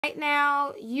Right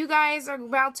now, you guys are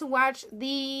about to watch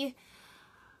the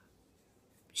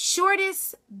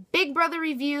shortest Big Brother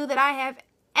review that I have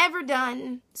ever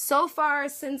done so far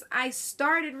since I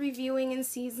started reviewing in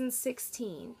season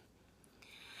 16.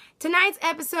 Tonight's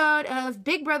episode of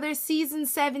Big Brother season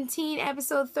 17,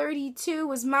 episode 32,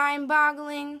 was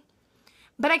mind-boggling.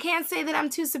 But I can't say that I'm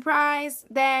too surprised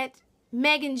that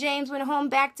Meg and James went home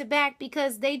back-to-back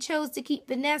because they chose to keep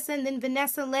Vanessa, and then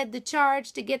Vanessa led the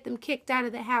charge to get them kicked out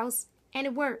of the house, and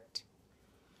it worked.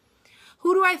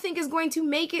 Who do I think is going to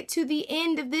make it to the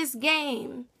end of this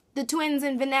game? The twins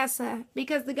and Vanessa,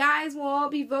 because the guys will all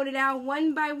be voted out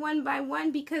one by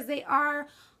one because they are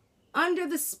under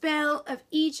the spell of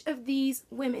each of these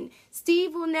women.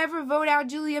 Steve will never vote out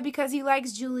Julia because he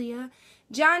likes Julia.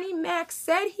 Johnny Mac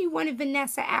said he wanted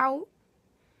Vanessa out,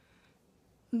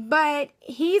 but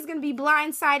he's going to be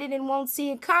blindsided and won't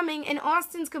see it coming. And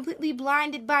Austin's completely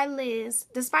blinded by Liz,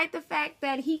 despite the fact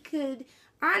that he could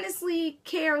honestly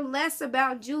care less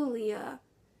about Julia.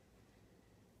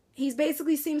 He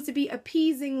basically seems to be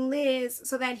appeasing Liz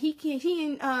so that he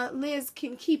and Liz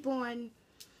can keep on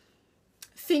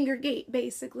Fingergate,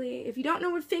 basically. If you don't know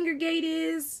what Fingergate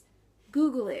is,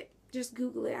 Google it. Just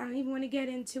Google it. I don't even want to get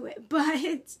into it. But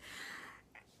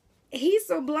he's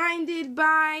so blinded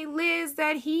by Liz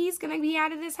that he's going to be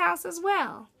out of this house as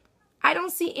well. I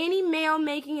don't see any male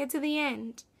making it to the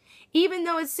end. Even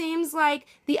though it seems like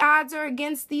the odds are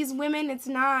against these women, it's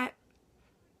not.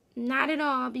 Not at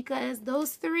all, because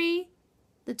those three,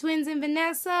 the twins and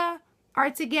Vanessa, are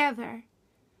together.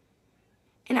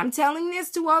 And I'm telling this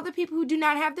to all the people who do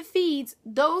not have the feeds.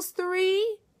 Those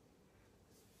three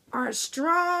are a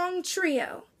strong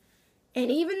trio. And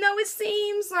even though it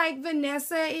seems like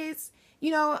Vanessa is,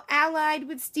 allied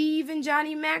with Steve and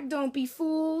Johnny Mac, don't be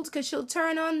fooled, because she'll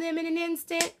turn on them in an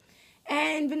instant.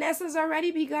 And Vanessa's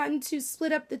already begun to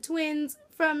split up the twins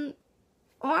from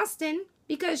Austin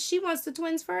because she wants the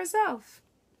twins for herself.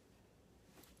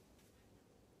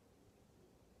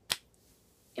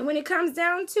 And when it comes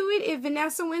down to it, if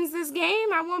Vanessa wins this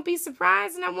game, I won't be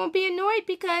surprised and I won't be annoyed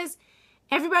because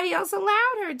everybody else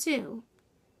allowed her to.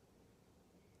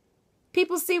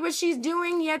 People see what she's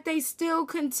doing, yet they still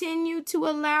continue to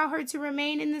allow her to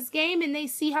remain in this game, and they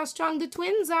see how strong the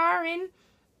twins are, and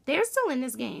they're still in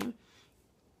this game.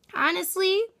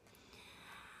 Honestly,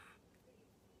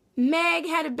 Meg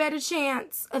had a better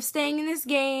chance of staying in this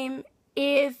game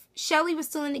if Shelly was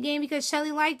still in the game because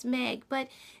Shelly liked Meg, but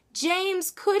James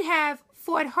could have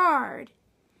fought hard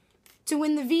to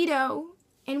win the veto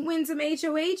and win some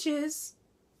HOHs.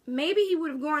 Maybe he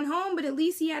would have gone home, but at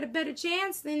least he had a better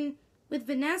chance than with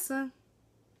Vanessa.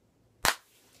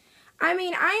 I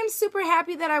mean, I am super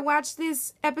happy that I watched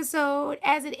this episode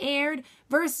as it aired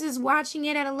versus watching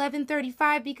it at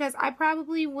 11:35 because I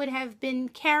probably would have been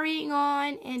carrying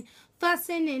on and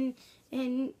fussing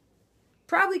and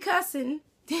probably cussing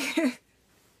and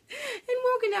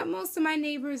woken up most of my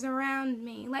neighbors around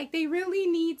me. Like, they really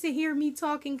need to hear me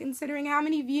talking considering how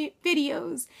many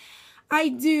videos I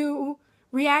do,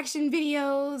 reaction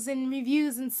videos and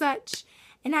reviews and such,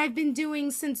 and I've been doing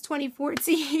since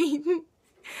 2014.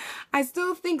 I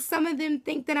still think some of them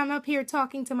think that I'm up here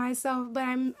talking to myself, but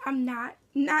I'm not.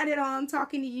 Not at all. I'm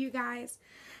talking to you guys.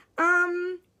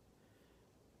 I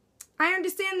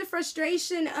understand the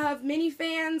frustration of many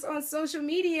fans on social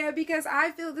media because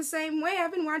I feel the same way.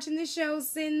 I've been watching this show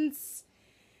since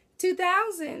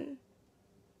 2000.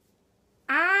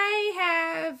 I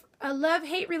have a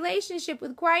love-hate relationship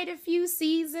with quite a few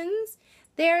seasons.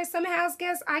 There are some house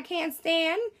guests I can't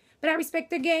stand, but I respect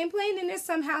their gameplay, and then there's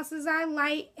some house guests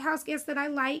that I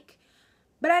like,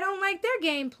 but I don't like their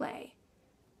gameplay.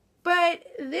 But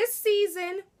this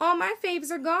season, all my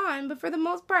faves are gone, but for the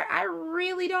most part, I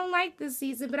really don't like this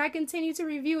season, but I continue to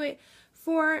review it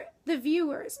for the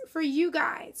viewers, for you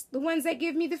guys, the ones that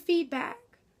give me the feedback.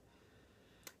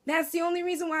 That's the only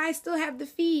reason why I still have the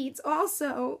feeds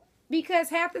also, because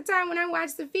half the time when I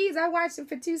watch the feeds, I watch them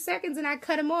for 2 seconds and I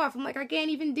cut them off. I'm like, I can't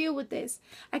even deal with this.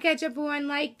 I catch up on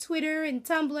like Twitter and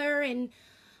Tumblr and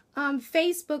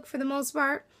Facebook for the most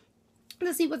part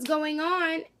to see what's going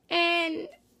on, and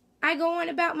I go on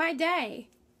about my day.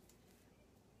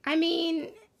 I mean,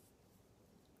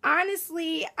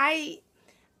 honestly, I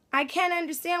can't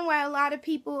understand why a lot of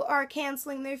people are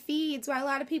canceling their feeds, why a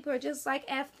lot of people are just like,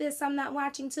 F this, I'm not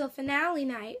watching till finale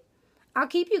night. I'll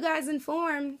keep you guys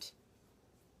informed.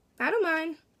 I don't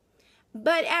mind.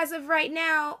 But as of right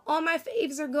now, all my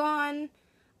faves are gone.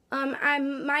 I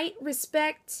might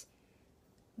respect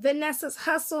Vanessa's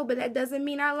hustle, but that doesn't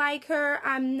mean I like her.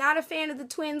 I'm not a fan of the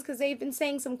twins because they've been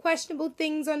saying some questionable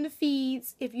things on the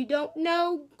feeds. If you don't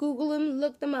know, Google them,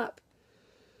 look them up.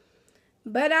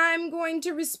 But I'm going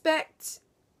to respect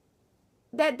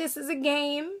that this is a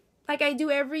game, like I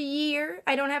do every year.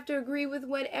 I don't have to agree with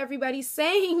what everybody's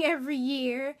saying every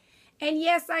year. And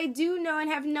yes, I do know and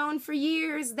have known for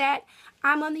years that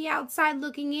I'm on the outside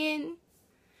looking in.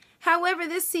 However,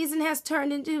 this season has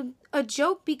turned into a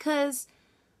joke because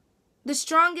the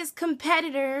strongest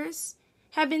competitors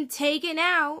have been taken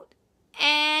out,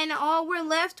 and all we're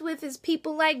left with is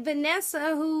people like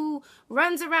Vanessa, who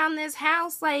runs around this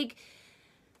house like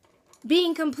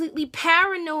being completely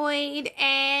paranoid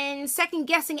and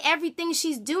second-guessing everything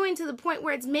she's doing to the point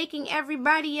where it's making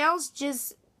everybody else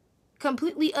just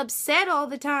completely upset all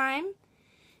the time.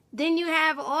 Then you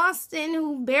have Austin,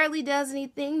 who barely does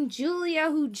anything.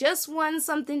 Julia, who just won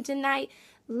something tonight.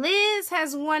 Liz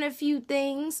has won a few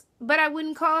things, but I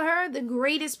wouldn't call her the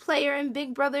greatest player in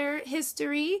Big Brother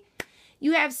history.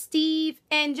 You have Steve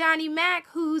and Johnny Mac,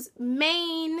 whose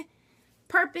main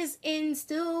purpose in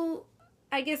still,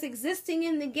 I guess, existing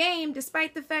in the game,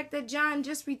 despite the fact that John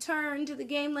just returned to the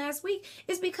game last week,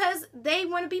 is because they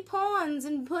want to be pawns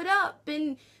and put up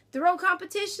and throw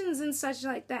competitions and such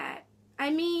like that. I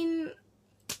mean,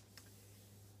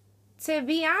 to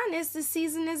be honest, the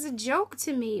season is a joke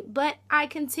to me, but I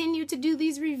continue to do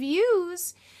these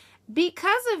reviews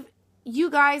because of you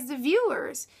guys, the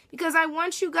viewers, because I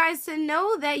want you guys to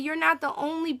know that you're not the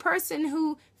only person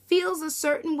who feels a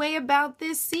certain way about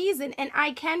this season, and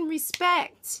I can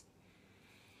respect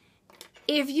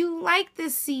if you like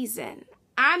this season.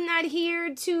 I'm not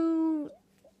here to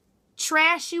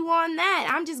trash you on that.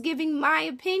 I'm just giving my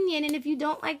opinion, and if you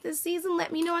don't like this season,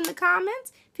 let me know in the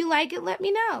comments. If you like it, let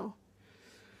me know.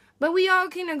 But we all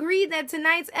can agree that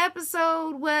tonight's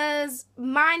episode was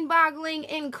mind-boggling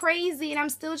and crazy, and I'm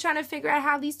still trying to figure out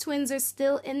how these twins are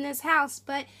still in this house.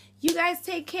 But you guys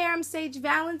take care. I'm Sage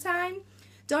Valentine.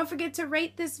 Don't forget to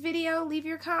rate this video, leave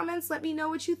your comments, let me know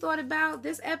what you thought about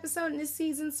this episode and this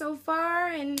season so far,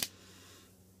 and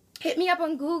hit me up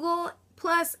on Google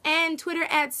Plus and Twitter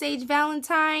at Sage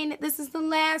Valentine. This is the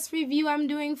last review I'm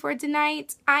doing for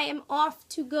tonight. I am off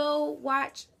to go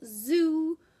watch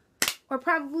Zoo, or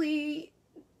probably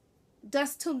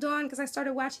Dusk Till Dawn, because I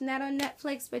started watching that on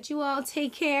Netflix. But you all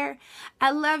take care.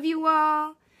 I love you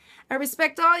all. I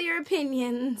respect all your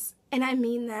opinions, and I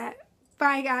mean that.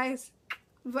 Bye, guys.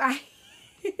 Bye.